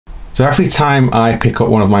So every time I pick up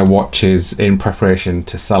one of my watches in preparation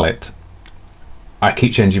to sell it, I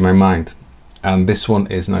keep changing my mind, and this one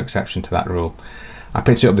is no exception to that rule. I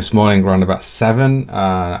picked it up this morning around about 7.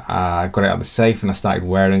 I got it out of the safe and I started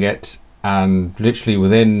wearing it, and literally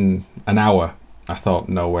within an hour I thought,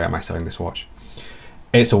 no way am I selling this watch.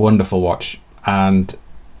 It's a wonderful watch and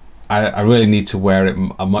I really need to wear it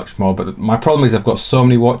much more, but my problem is I've got so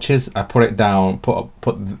many watches. I put it down, put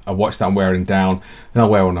a watch that I'm wearing down, then I'll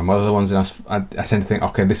wear one of my other ones, and I tend to think,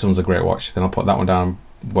 okay, this one's a great watch. Then I'll put that one down,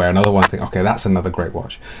 wear another one, and think, okay, that's another great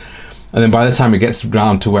watch. And then by the time it gets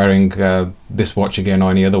around to wearing this watch again or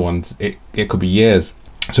any other ones, it could be years.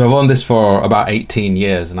 So I've owned this for about 18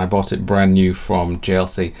 years and I bought it brand new from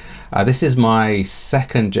JLC. This is my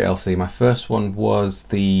second JLC. My first one was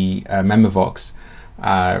the Memovox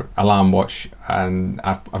alarm watch, and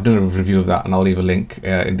I've done a review of that, and I'll leave a link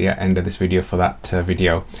in the end of this video for that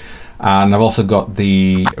video. And I've also got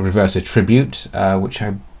the Reverso Tribute, which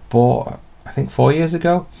I bought I think 4 years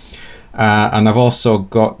ago. And I've also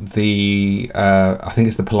got the I think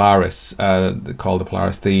it's the Polaris, called the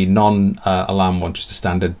Polaris, the non-alarm one, just a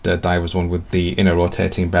standard divers one with the inner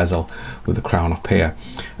rotating bezel with the crown up here.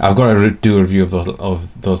 I've got to do a review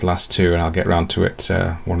of those last two, and I'll get around to it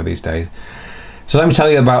one of these days. So let me tell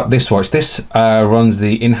you about this watch. This runs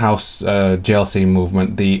the in-house JLC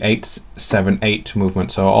movement, the 878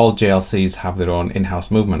 movement. So all JLCs have their own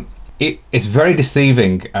in-house movement. It's very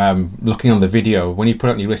deceiving looking on the video. When you put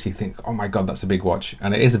it on your wrist, you think, oh my God, that's a big watch.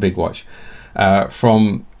 And it is a big watch.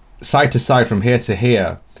 From side to side, from here to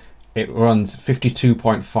here, it runs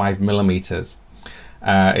 52.5 millimeters.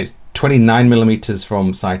 It's 29 millimeters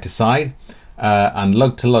from side to side. And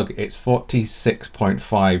lug to lug, it's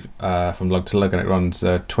 46.5 from lug to lug, and it runs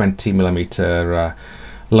 20 millimeter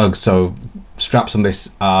lugs. So straps on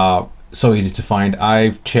this are so easy to find.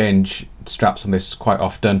 I've changed straps on this quite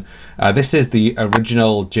often. This is the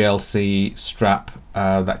original JLC strap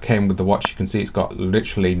that came with the watch. You can see it's got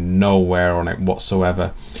literally no wear on it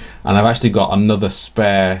whatsoever. And I've actually got another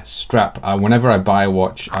spare strap. Whenever I buy a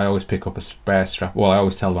watch, I always pick up a spare strap. Well, I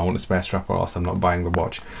always tell them I want a spare strap or else I'm not buying the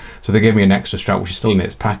watch. So they gave me an extra strap, which is still in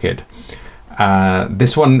its packet.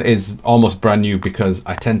 This one is almost brand new because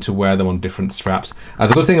I tend to wear them on different straps. The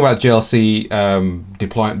good thing about JLC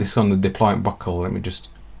deployment, this is on the deployment buckle. Let me just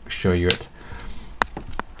show you it.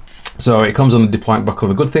 So it comes on the deployment buckle.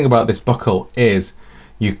 The good thing about this buckle is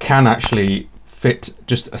you can actually fit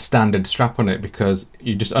just a standard strap on it, because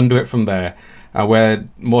you just undo it from there, where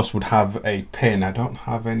most would have a pin. I don't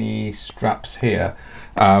have any straps here,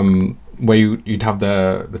 where you'd have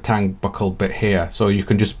the tang buckle bit here, so you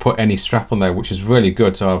can just put any strap on there, which is really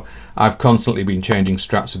good. So I've constantly been changing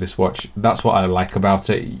straps with this watch. That's what I like about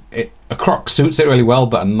it. A croc suits it really well,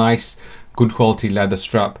 but a nice good quality leather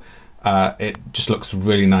strap, it just looks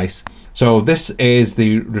really nice. So this is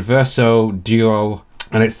the Reverso Duo,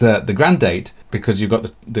 and it's the Grande, because you've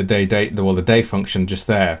got the day function just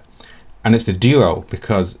there, and it's the Duo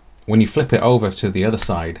because when you flip it over to the other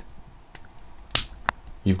side,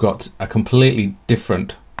 you've got a completely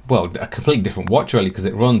different, well, a completely different watch really, because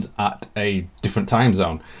it runs at a different time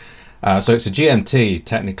zone. So it's a GMT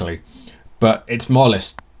technically, but it's more or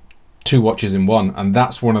less two watches in one, and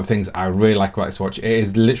that's one of the things I really like about this watch. It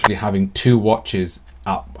is literally having two watches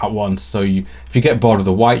at once. So if you get bored of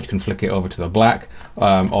the white, you can flick it over to the black,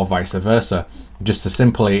 or vice versa, just as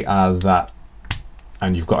simply as that,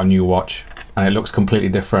 and you've got a new watch and it looks completely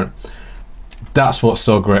different. That's what's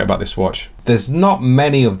so great about this watch. There's not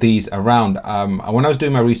many of these around. When I was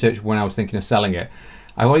doing my research, when I was thinking of selling it,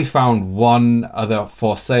 I only found one other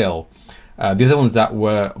for sale. The other ones that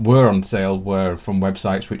were on sale were from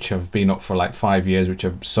websites which have been up for like 5 years, which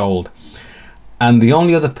have sold. And the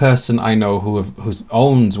only other person I know who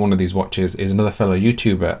owns one of these watches is another fellow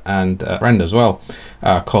YouTuber and friend as well,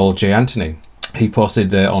 called Jay Anthony. He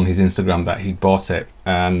posted on his Instagram that he'd bought it,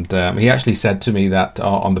 and he actually said to me that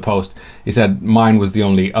on the post, he said mine was the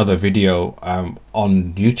only other video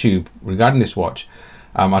on YouTube regarding this watch.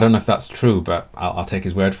 I don't know if that's true, but I'll take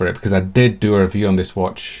his word for it, because I did do a review on this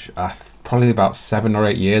watch probably about 7 or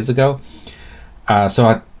 8 years ago.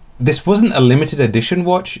 This wasn't a limited edition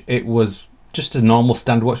watch, it was just a normal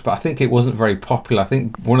standard watch, but I think it wasn't very popular. I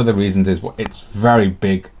think one of the reasons is it's very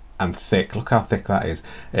big and thick. Look how thick that is.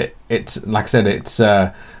 It's like I said, it's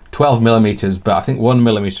 12 millimeters, but I think 1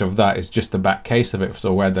 millimeter of that is just the back case of it,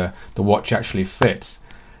 so where the watch actually fits.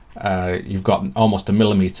 You've got almost a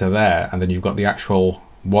millimeter there, and then you've got the actual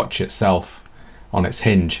watch itself on its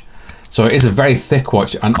hinge. So it is a very thick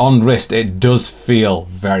watch, and on wrist it does feel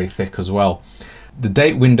very thick as well. The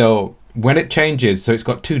date window, when it changes, so it's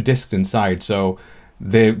got two discs inside, so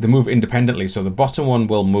they move independently. So the bottom one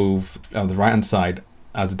will move on the right hand side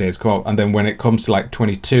as the days go up, and then when it comes to like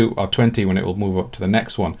 22 or 20, when it will move up to the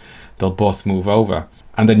next one, they'll both move over.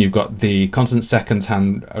 And then you've got the constant seconds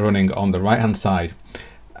hand running on the right hand side.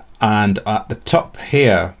 And at the top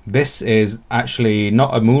here, this is actually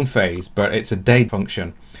not a moon phase, but it's a day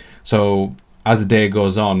function. So as the day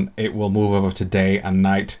goes on, it will move over to day and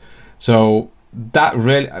night. So that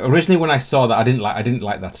really, originally when I saw that, I didn't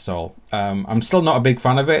like that at all. I'm still not a big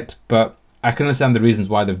fan of it, but I can understand the reasons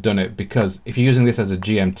why they've done it, because if you're using this as a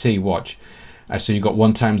GMT watch, so you've got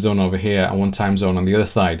one time zone over here and one time zone on the other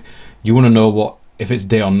side, you want to know what if it's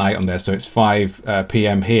day or night on there. So it's 5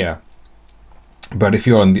 p.m. here. But if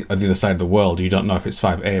you're on the other side of the world, you don't know if it's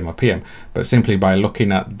 5 a.m. or p.m. But simply by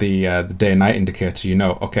looking at the day and night indicator, you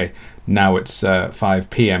know, okay, now it's 5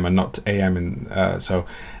 p.m. and not a.m. And so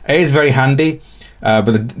it is very handy.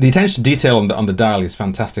 But the attention to detail on the dial is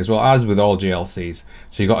fantastic as well, as with all GLCs.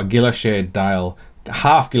 So you've got a Guilloche shade dial,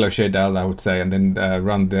 half Guilloche shade dial, I would say, and then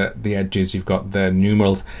around the edges you've got the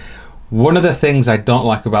numerals. One of the things I don't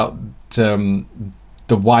like about the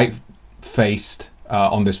white faced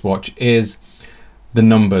on this watch is the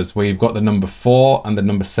numbers, where you've got the number 4 and the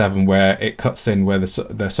number 7, where it cuts in, where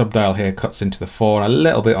the sub dial here cuts into the 4 and a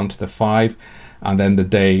little bit onto the 5, and then the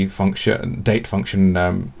date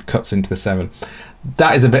function cuts into the 7.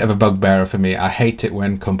 That is a bit of a bugbearer for me. I hate it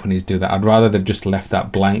when companies do that. I'd rather they've just left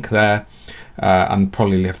that blank there, and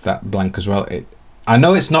probably left that blank as well. I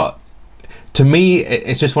know it's not, to me,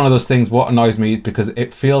 it's just one of those things. What annoys me is because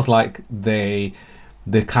it feels like they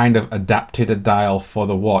kind of adapted a dial for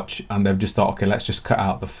the watch, and they've just thought, okay, let's just cut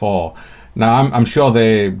out the 4. Now I'm sure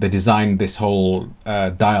they designed this whole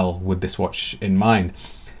dial with this watch in mind,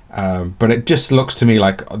 but it just looks to me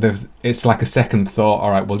like it's like a second thought.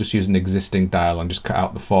 All right, we'll just use an existing dial and just cut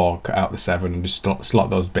out the 4, cut out the 7, and just slot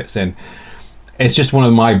those bits in. It's just one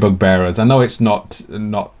of my bugbearers. I know it's not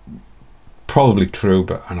probably true,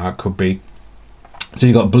 but I know it could be. So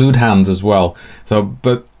you've got blued hands as well. So,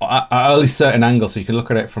 but at only certain angles, so you can look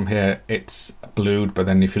at it from here, it's blued, but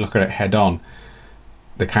then if you look at it head on,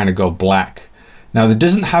 they kind of go black. Now, there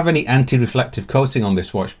doesn't have any anti-reflective coating on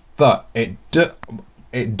this watch, but it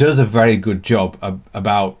does a very good job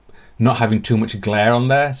about not having too much glare on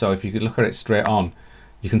there. So if you could look at it straight on,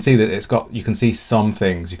 you can see that you can see some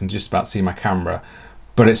things. You can just about see my camera,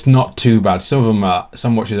 but it's not too bad. Some of them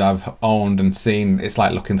some watches I've owned and seen, it's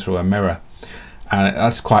like looking through a mirror. And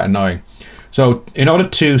that's quite annoying. So in order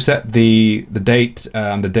to set the date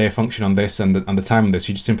and the day function on this and the time on this,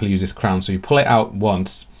 you just simply use this crown. So you pull it out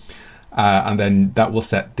once, and then that will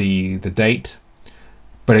set the date.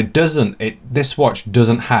 But it doesn't. This watch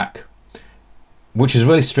doesn't hack, which is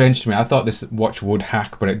really strange to me. I thought this watch would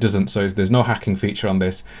hack, but it doesn't. So there's no hacking feature on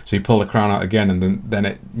this. So you pull the crown out again, and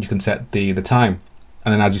then you can set the time.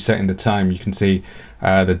 And then as you set in the time, you can see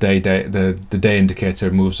the day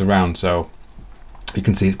indicator moves around. So you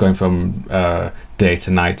can see it's going from day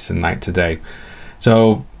to night and night to day.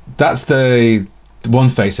 So that's the one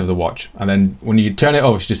face of the watch. And then when you turn it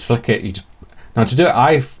over, you just flick it. Now to do it,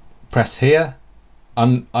 I press here,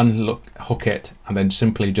 hook it, and then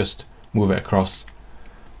simply just move it across,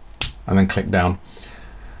 and then click down.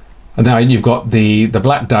 And now you've got the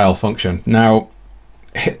black dial function. Now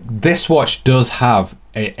this watch does have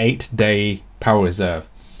a 8-day power reserve,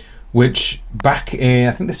 which back in,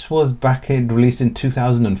 I think this was released in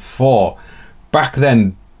 2004. Back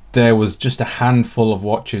then, there was just a handful of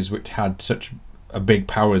watches which had such a big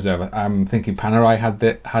power reserve. I'm thinking Panerai had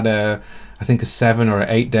I think a 7 or an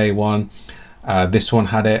 8-day one. This one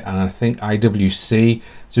had it, and I think IWC.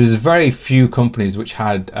 So there's very few companies which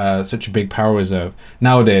had such a big power reserve.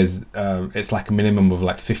 Nowadays, it's like a minimum of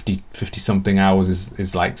like 50 something hours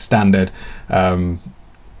is like standard.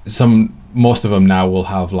 Most of them now will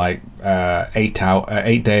have like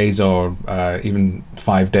 8 days or even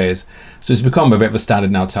 5 days. So it's become a bit of a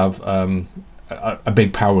standard now to have a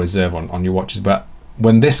big power reserve on your watches. But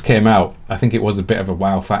when this came out, I think it was a bit of a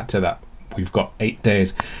wow factor that we've got 8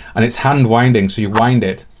 days, and it's hand winding. So you wind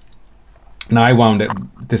it. Now I wound it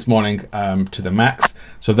this morning to the max,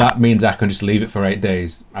 so that means I can just leave it for 8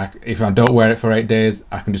 days. If I don't wear it for 8 days,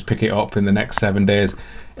 I can just pick it up in the next 7 days.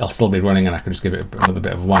 It'll still be running, and I can just give it another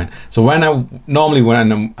bit of a wind. So when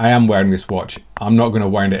I am wearing this watch, I'm not going to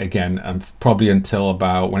wind it again, and probably until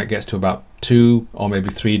about when it gets to about 2 or maybe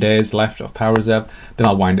 3 days left of power reserve, then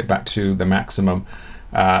I'll wind it back to the maximum.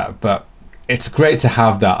 But it's great to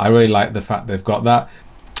have that. I really like the fact they've got that.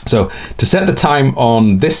 So to set the time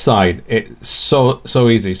on this side, it's so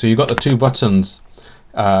easy. So you've got the two buttons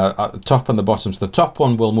at the top and the bottom. So the top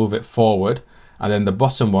one will move it forward, and then the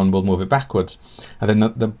bottom one will move it backwards. And then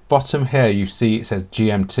the bottom here, you see it says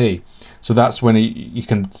GMT. So that's when you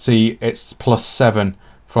can see it's +7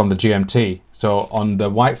 from the GMT. So on the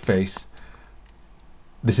white face,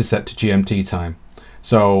 this is set to GMT time.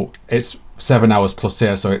 So it's 7 hours plus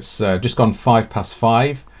here. So it's just gone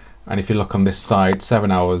 5:05. And if you look on this side,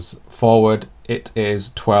 7 hours forward, it is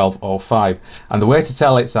 12:05. And the way to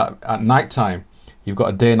tell it's at night time, you've got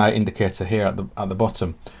a day-night indicator here at the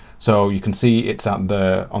bottom. So you can see it's on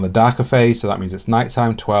the darker phase, so that means it's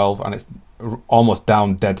nighttime 12, and it's almost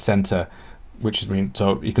down dead center, which means,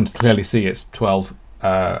 so you can clearly see it's 12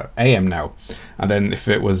 AM now. And then if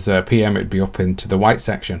it was PM, it'd be up into the white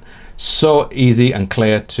section. So easy and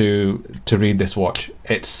clear to read this watch.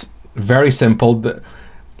 It's very simple.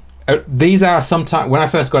 These are sometimes, when I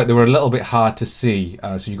first got it, they were a little bit hard to see,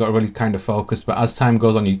 so you got to really kind of focus, but as time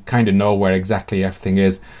goes on, you kind of know where exactly everything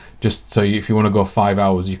is. Just so if you want to go 5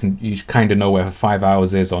 hours, you kind of know where 5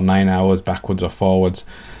 hours is, or 9 hours backwards or forwards.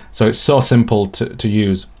 So it's so simple to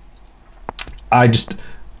use. I just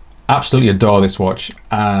absolutely adore this watch,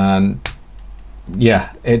 and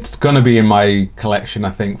yeah, it's going to be in my collection,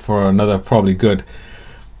 I think, for another probably good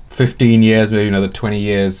 15 years, maybe another 20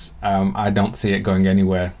 years. I don't see it going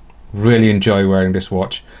anywhere. Really enjoy wearing this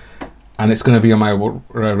watch, and it's going to be on my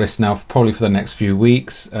wrist now probably for the next few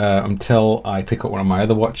weeks, until I pick up one of my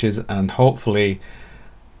other watches, and hopefully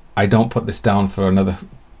I don't put this down for another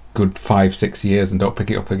good 5-6 years and don't pick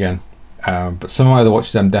it up again. But some of my other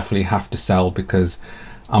watches I definitely have to sell, because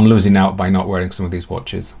I'm losing out by not wearing some of these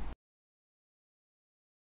watches.